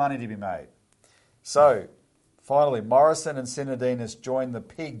a lot of money to be made. So, finally, Morrison and Sinodinos joined the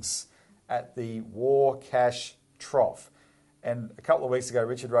pigs at the war cash trough. And a couple of weeks ago,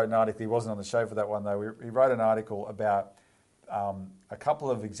 Richard wrote an article. He wasn't on the show for that one, though. He wrote an article about a couple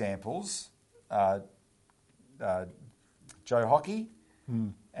of examples. Joe Hockey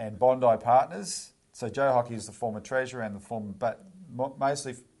and Bondi Partners. So Joe Hockey is the former treasurer and the former, but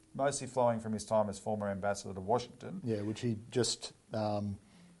mostly flowing from his time as former ambassador to Washington. Yeah, which he just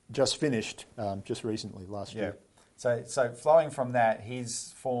finished just recently, last year. So flowing from that,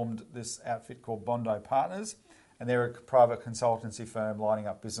 he's formed this outfit called Bondi Partners, and they're a private consultancy firm lining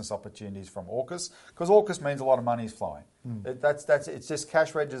up business opportunities from AUKUS, because AUKUS means a lot of money is flowing. It's just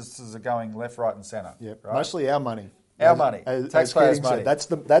cash registers are going left, right, and centre. Yeah, right? Mostly our money. Our money, taxpayers' money. That's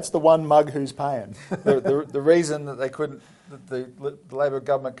the one mug who's paying. the reason that the Labor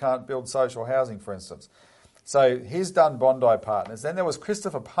government can't build social housing, for instance. So he's done Bondi Partners. Then there was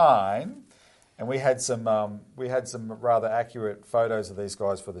Christopher Pyne, and we had some rather accurate photos of these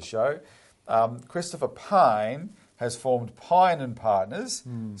guys for the show. Christopher Pyne has formed Pyne and Partners.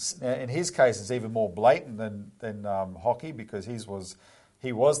 In his case, it's even more blatant than Hockey, because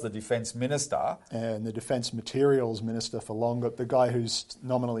he was the defence minister. And the defence materials minister for long, but the guy who's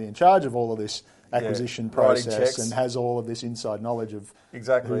nominally in charge of all of this acquisition process and has all of this inside knowledge of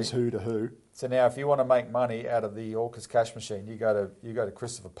who's who to who. So now, if you want to make money out of the AUKUS cash machine, you go to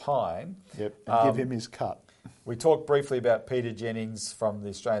Christopher Pyne. Yep, and give him his cut. We talked briefly about Peter Jennings from the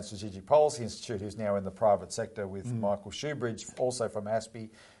Australian Strategic Policy Institute, who's now in the private sector with Michael Shoebridge, also from ASPI,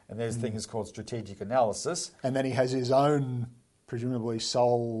 and there's things called strategic analysis. And then he has his own, presumably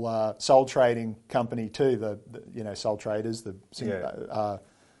sole trading company too. The Sole Traders,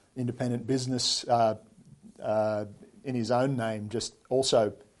 independent business in his own name, just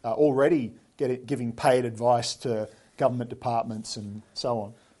also already giving paid advice to government departments and so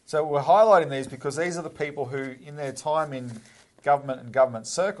on. So we're highlighting these because these are the people who, in their time in government and government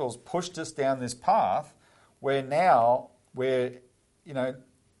circles, pushed us down this path where now we're,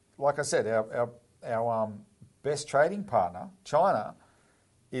 like I said, our best trading partner, China,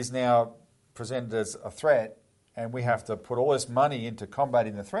 is now presented as a threat, and we have to put all this money into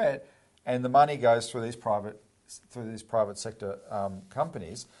combating the threat, and the money goes through these private sector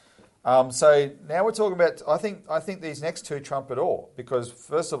companies. So now we're talking about. I think these next two trump it all, because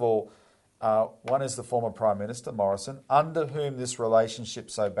first of all, one is the former Prime Minister Morrison, under whom this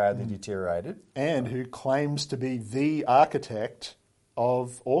relationship so badly deteriorated, and who claims to be the architect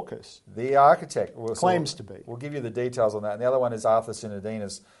of AUKUS. The architect claims to be. We'll give you the details on that. And the other one is Arthur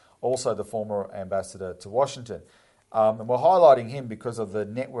Sinodinos, also the former ambassador to Washington. And we're highlighting him because of the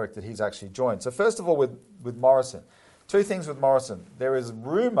network that he's actually joined. So first of all, with Morrison, two things with Morrison. There is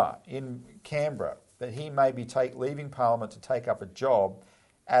rumour in Canberra that he may be leaving Parliament to take up a job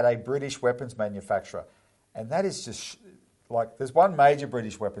at a British weapons manufacturer. And that is just there's one major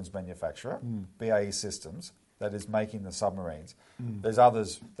British weapons manufacturer, BAE Systems, that is making the submarines. There's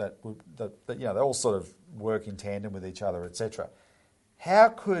others that they all sort of work in tandem with each other, etc. How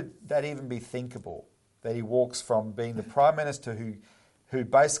could that even be thinkable, that he walks from being the Prime Minister who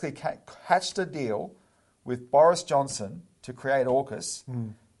basically hatched a deal with Boris Johnson to create AUKUS,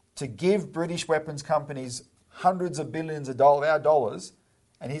 to give British weapons companies hundreds of billions of our dollars,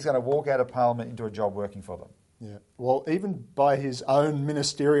 and he's going to walk out of Parliament into a job working for them? Yeah. Well, even by his own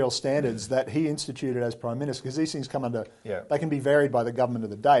ministerial standards that he instituted as Prime Minister, because these things come under, they can be varied by the government of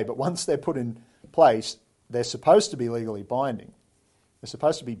the day, but once they're put in place, they're supposed to be legally binding. They're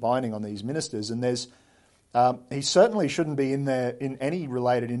supposed to be binding on these ministers, and he certainly shouldn't be in any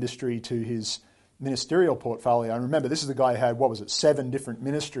related industry to his ministerial portfolio. And remember, this is the guy who had, 7 different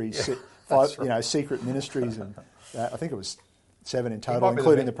ministries, 5, right. Secret ministries, and I think it was 7 in total,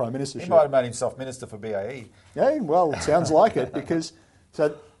 including the Prime Ministership. He might have made himself Minister for BAE. Yeah, well, it sounds like it, because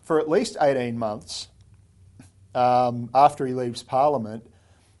for at least 18 months after he leaves Parliament,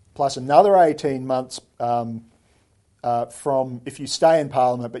 plus another 18 months from if you stay in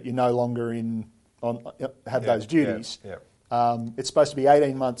Parliament but you're no longer have those duties, it's supposed to be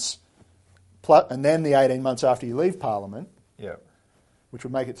 18 months, and then the 18 months after you leave Parliament, which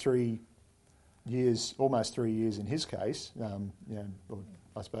would make it 3 years, almost 3 years in his case.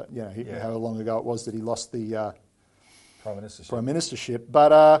 I suppose how long ago it was that he lost the Prime Ministership. Prime Ministership.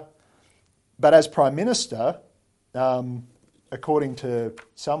 But as Prime Minister, according to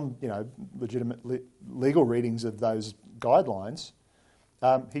some legitimate legal readings of those guidelines,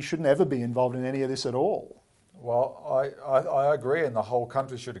 he shouldn't ever be involved in any of this at all. Well, I agree, and the whole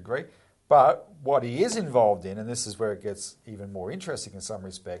country should agree. But what he is involved in, and this is where it gets even more interesting in some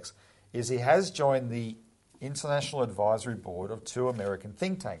respects, is he has joined the International Advisory Board of 2 American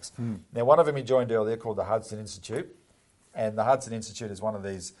think tanks. Now, one of them he joined earlier, called the Hudson Institute, and the Hudson Institute is one of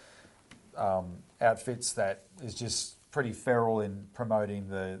these outfits that is just pretty feral in promoting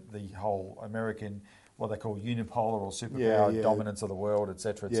the whole American, what they call unipolar or superpower dominance of the world,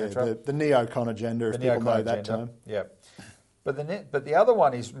 etc., etc. The neocon agenda, if people know that term. Yeah. But the other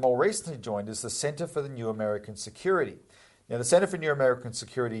one he's more recently joined is the Centre for the New American Security. Now, the Centre for New American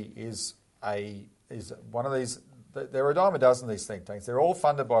Security is one of these. There are a dime a dozen of these think tanks. They're all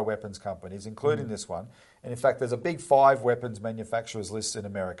funded by weapons companies, including this one. And in fact, there's a big 5 weapons manufacturers list in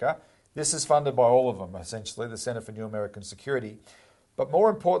America. This is funded by all of them, essentially, the Centre for New American Security. But more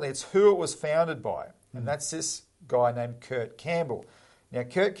importantly, it's who it was founded by, and that's this guy named Kurt Campbell. Now,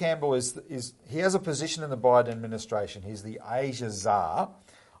 Kurt Campbell he has a position in the Biden administration. He's the Asia czar.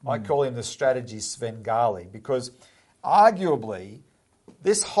 I call him the strategy Svengali, because arguably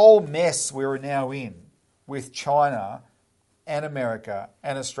this whole mess we're now in with China and America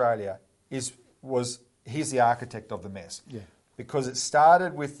and Australia he's the architect of the mess. Yeah. Because it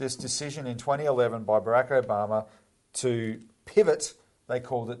started with this decision in 2011 by Barack Obama to pivot, they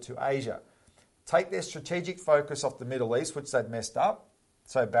called it, to Asia. Take their strategic focus off the Middle East, which they'd messed up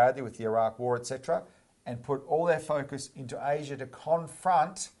so badly with the Iraq War, etc., and put all their focus into Asia to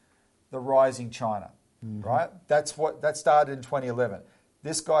confront the rising China. Right? That started in 2011.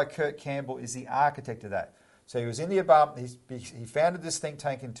 This guy, Kurt Campbell, is the architect of that. So he was in the Obama. He founded this think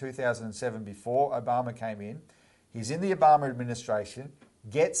tank in 2007 before Obama came in. He's in the Obama administration,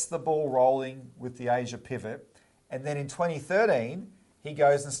 gets the ball rolling with the Asia pivot, and then in 2013 he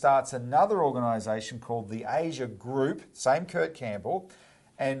goes and starts another organisation called the Asia Group. Same Kurt Campbell,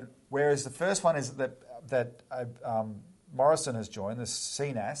 and whereas the first one is that Morrison has joined, the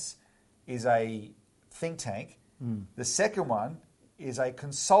CNAS, is a think tank. The second one is a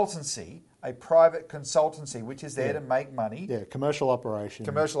consultancy, a private consultancy, which is there to make money. Yeah, commercial operation.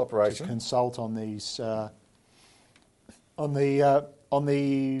 To consult on these, on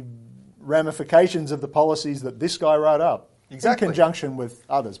the ramifications of the policies that this guy wrote up. Exactly. In conjunction with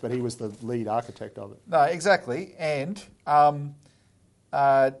others, but he was the lead architect of it. No, exactly. And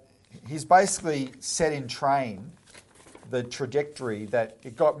he's basically set in train the trajectory that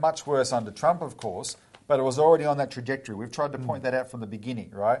it got much worse under Trump, of course, but it was already on that trajectory. We've tried to point that out from the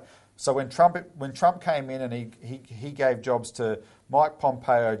beginning, right? So when Trump came in and he gave jobs to Mike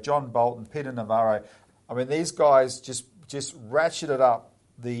Pompeo, John Bolton, Peter Navarro, I mean, these guys just ratcheted up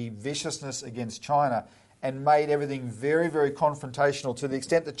the viciousness against China and made everything very, very confrontational to the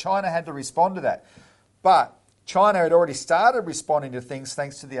extent that China had to respond to that. But China had already started responding to things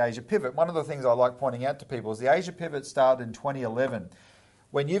thanks to the Asia Pivot. One of the things I like pointing out to people is the Asia Pivot started in 2011.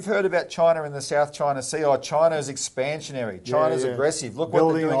 When you've heard about China in the South China Sea, China's expansionary, China's aggressive, look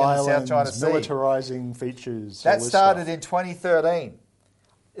Building what they're doing islands, in the South China Sea. militarising features. That started in 2013.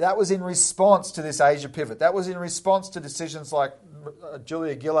 That was in response to this Asia Pivot. That was in response to decisions like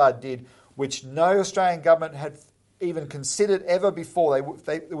Julia Gillard did, which no Australian government had even considered ever before.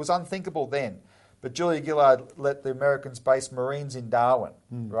 It was unthinkable then. But Julia Gillard let the Americans base Marines in Darwin,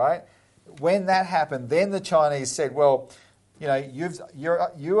 right? When that happened, then the Chinese said, well, you know,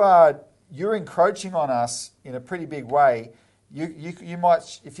 you're encroaching on us in a pretty big way. You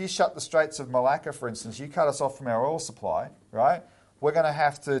might, if you shut the Straits of Malacca, for instance, you cut us off from our oil supply, right? We're going to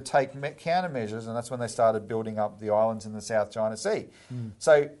have to take countermeasures, and that's when they started building up the islands in the South China Sea.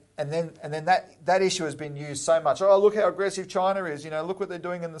 So, and then that issue has been used so much. Oh, look how aggressive China is. You know, look what they're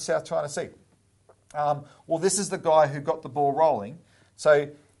doing in the South China Sea. Well, this is the guy who got the ball rolling. So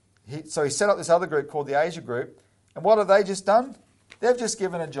he set up this other group called the Asia Group, and what have they just done? They've just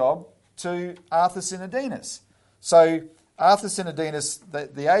given a job to Arthur Sinodinos. So Arthur Sinodinos,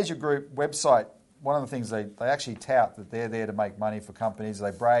 the Asia Group website, one of the things they actually tout that they're there to make money for companies.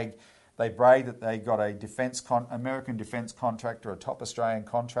 They brag that they got a American defence contract or a top Australian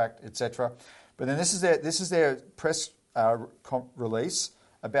contract, etc. But then this is their press release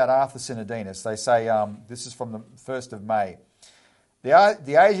about Arthur Sinodinos. They say this is from the 1st of May.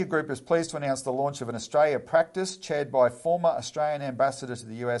 The Asia Group is pleased to announce the launch of an Australia practice chaired by former Australian Ambassador to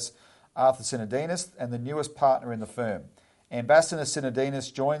the US, Arthur Sinodinos, and the newest partner in the firm. Ambassador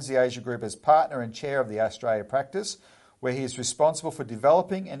Sinodinos joins the Asia Group as partner and chair of the Australia practice, where he is responsible for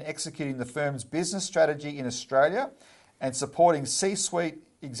developing and executing the firm's business strategy in Australia and supporting C-suite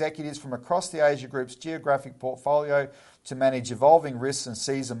executives from across the Asia Group's geographic portfolio to manage evolving risks and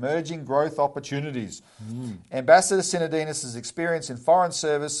seize emerging growth opportunities. Ambassador Sinodinos' experience in foreign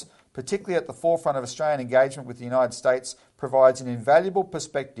service, particularly at the forefront of Australian engagement with the United States, provides an invaluable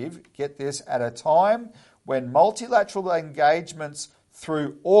perspective, get this, at a time when multilateral engagements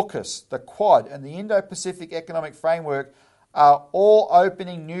through AUKUS, the Quad, and the Indo-Pacific Economic Framework are all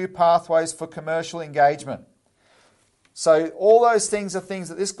opening new pathways for commercial engagement. So all those things are things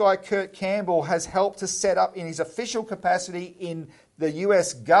that this guy, Kurt Campbell, has helped to set up in his official capacity in the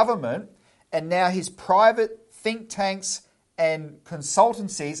US government, and now his private think tanks and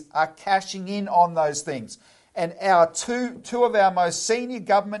consultancies are cashing in on those things. And our two of our most senior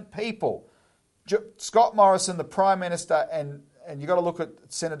government people, Scott Morrison, the Prime Minister, and you've got to look at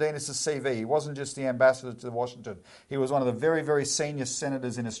Sinodinos' CV. He wasn't just the ambassador to Washington. He was one of the very, very senior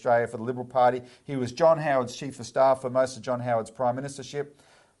senators in Australia for the Liberal Party. He was John Howard's chief of staff for most of John Howard's prime ministership.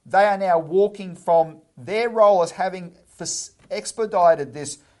 They are now walking from their role as having expedited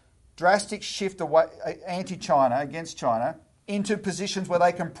this drastic shift away, anti-China, against China, into positions where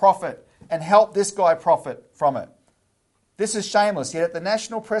they can profit and help this guy profit from it. This is shameless. Yet at the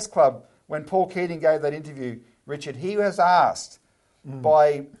National Press Club, when Paul Keating gave that interview, Richard, he was asked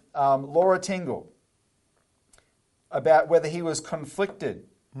by Laura Tingle about whether he was conflicted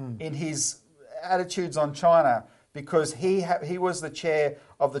in his attitudes on China because he was the chair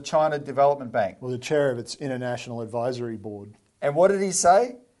of the China Development Bank. Well, the chair of its International Advisory Board. And what did he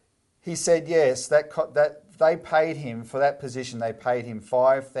say? He said, yes, that they paid him, for that position, they paid him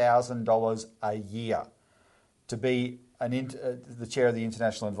 $5,000 a year to be the chair of the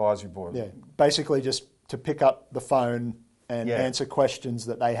International Advisory Board. Yeah, basically just to pick up the phone and answer questions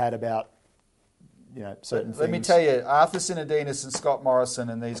that they had about, certain things. Let me tell you, Arthur Sinodinos and Scott Morrison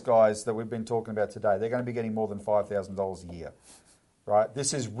and these guys that we've been talking about today, they're going to be getting more than $5,000 a year, right?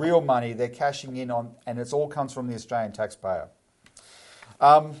 This is real money they're cashing in on, and it all comes from the Australian taxpayer.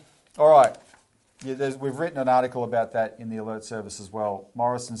 All right. Yeah, we've written an article about that in the Alert Service as well.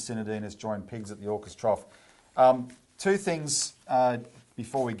 Morrison Sinodinos joined pigs at the AUKUS trough. Two things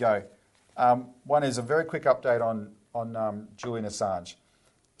before we go. One is a very quick update on Julian Assange.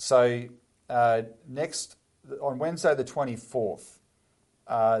 So on Wednesday the 24th,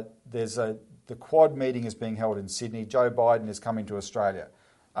 the Quad meeting is being held in Sydney. Joe Biden is coming to Australia.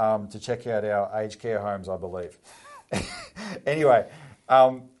 to check out our aged care homes, I believe. Anyway,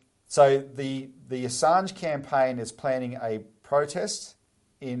 so the Assange campaign is planning a protest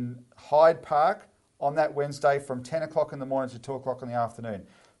in Hyde Park on that Wednesday from 10 o'clock in the morning to 2 o'clock in the afternoon.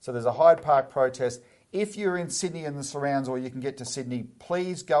 So there's a Hyde Park protest. If you're in Sydney and the surrounds, or you can get to Sydney,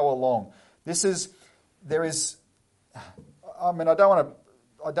 please go along. I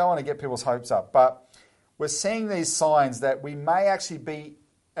don't want to get people's hopes up, but we're seeing these signs that we may actually be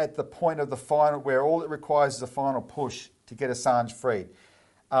at the point of the final, where all it requires is a final push to get Assange freed.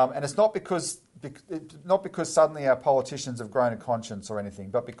 And it's not because suddenly our politicians have grown a conscience or anything,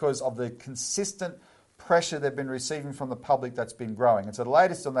 but because of the consistent pressure they've been receiving from the public that's been growing. And so the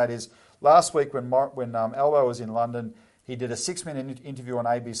latest on that is last week when Albo was in London, he did a 6-minute interview on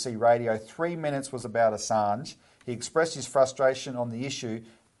ABC Radio. 3 minutes was about Assange. He expressed his frustration on the issue.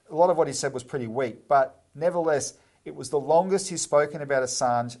 A lot of what he said was pretty weak, but nevertheless, it was the longest he's spoken about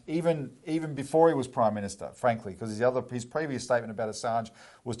Assange, even before he was Prime Minister, frankly, because his previous statement about Assange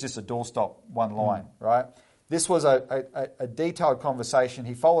was just a doorstop one line, right? This was a detailed conversation.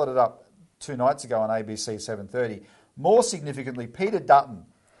 He followed it up 2 nights ago on ABC 7:30. More significantly, Peter Dutton,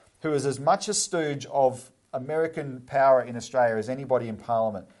 who is as much a stooge of American power in Australia as anybody in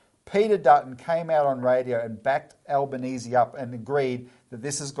Parliament, Peter Dutton came out on radio and backed Albanese up and agreed that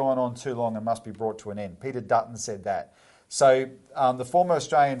this has gone on too long and must be brought to an end. Peter Dutton said that. So the former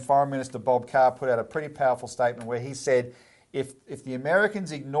Australian Foreign Minister Bob Carr put out a pretty powerful statement where he said, if the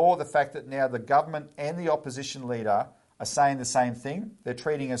Americans ignore the fact that now the government and the opposition leader are saying the same thing, they're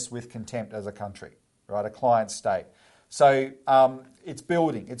treating us with contempt as a country, right, a client state. So it's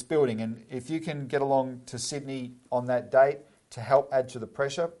building. And if you can get along to Sydney on that date to help add to the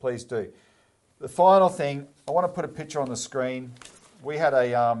pressure, please do. The final thing, I want to put a picture on the screen. We had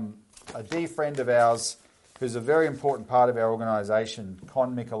a dear friend of ours who's a very important part of our organisation,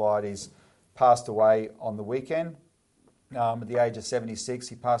 Con Michaelides, passed away on the weekend at the age of 76.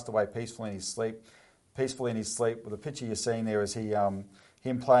 He passed away peacefully in his sleep. Well, the picture you're seeing there is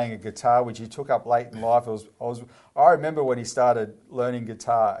him playing a guitar, which he took up late in life. I remember when he started learning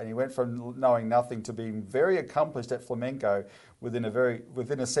guitar, and he went from knowing nothing to being very accomplished at flamenco within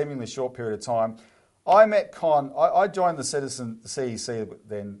a seemingly short period of time. I met Con. I joined the CEC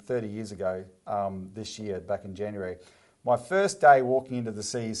then 30 years ago this year, back in January. My first day walking into the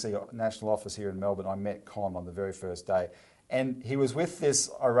CEC national office here in Melbourne, I met Con on the very first day. And he was with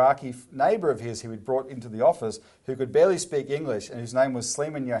this Iraqi neighbour of his who he'd brought into the office who could barely speak English, and whose name was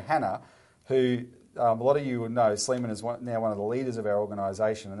Sleeman Johanna, who a lot of you will know. Sleeman is now one of the leaders of our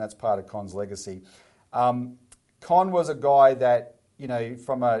organisation, and that's part of Con's legacy. Con was a guy that, he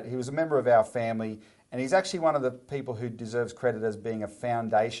was a member of our family, and he's actually one of the people who deserves credit as being a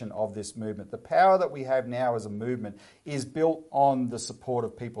foundation of this movement. The power that we have now as a movement is built on the support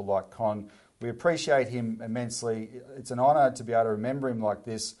of people like Con. We appreciate him immensely. It's an honour to be able to remember him like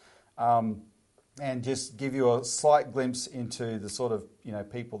this, and just give you a slight glimpse into the sort of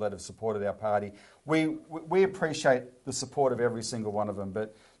people that have supported our party. We appreciate the support of every single one of them,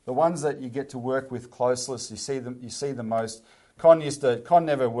 but the ones that you get to work with closest, you see them most. Con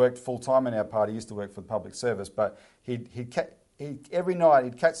never worked full time in our party. He used to work for the public service, but every night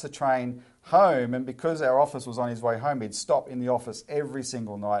he'd catch the train home, and because our office was on his way home, he'd stop in the office every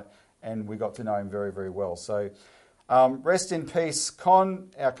single night. And we got to know him very, very well. So rest in peace,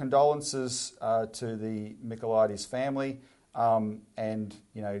 Con. Our condolences to the Michaelides family, and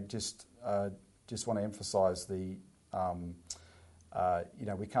just want to emphasise we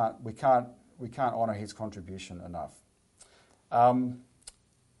can't honour his contribution enough.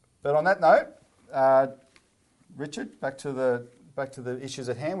 But on that note, Richard, back to the issues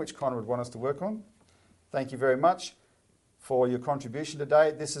at hand, which Con would want us to work on. Thank you very much for your contribution today.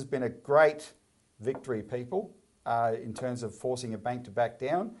 This has been a great victory, people, in terms of forcing a bank to back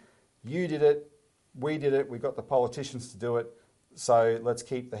down. You did it, we did it, we got the politicians to do it, so let's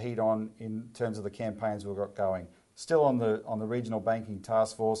keep the heat on in terms of the campaigns we've got going. Still on the regional banking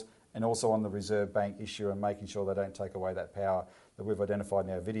task force, and also on the Reserve Bank issue, and making sure they don't take away that power that we've identified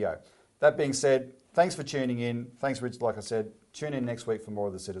in our video. That being said, thanks for tuning in. Thanks, Richard. Like I said, tune in next week for more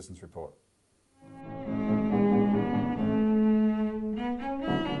of the Citizens Report.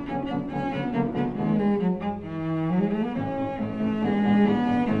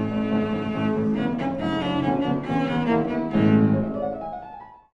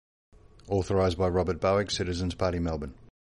 Authorised by Robert Bowick, Citizens Party, Melbourne.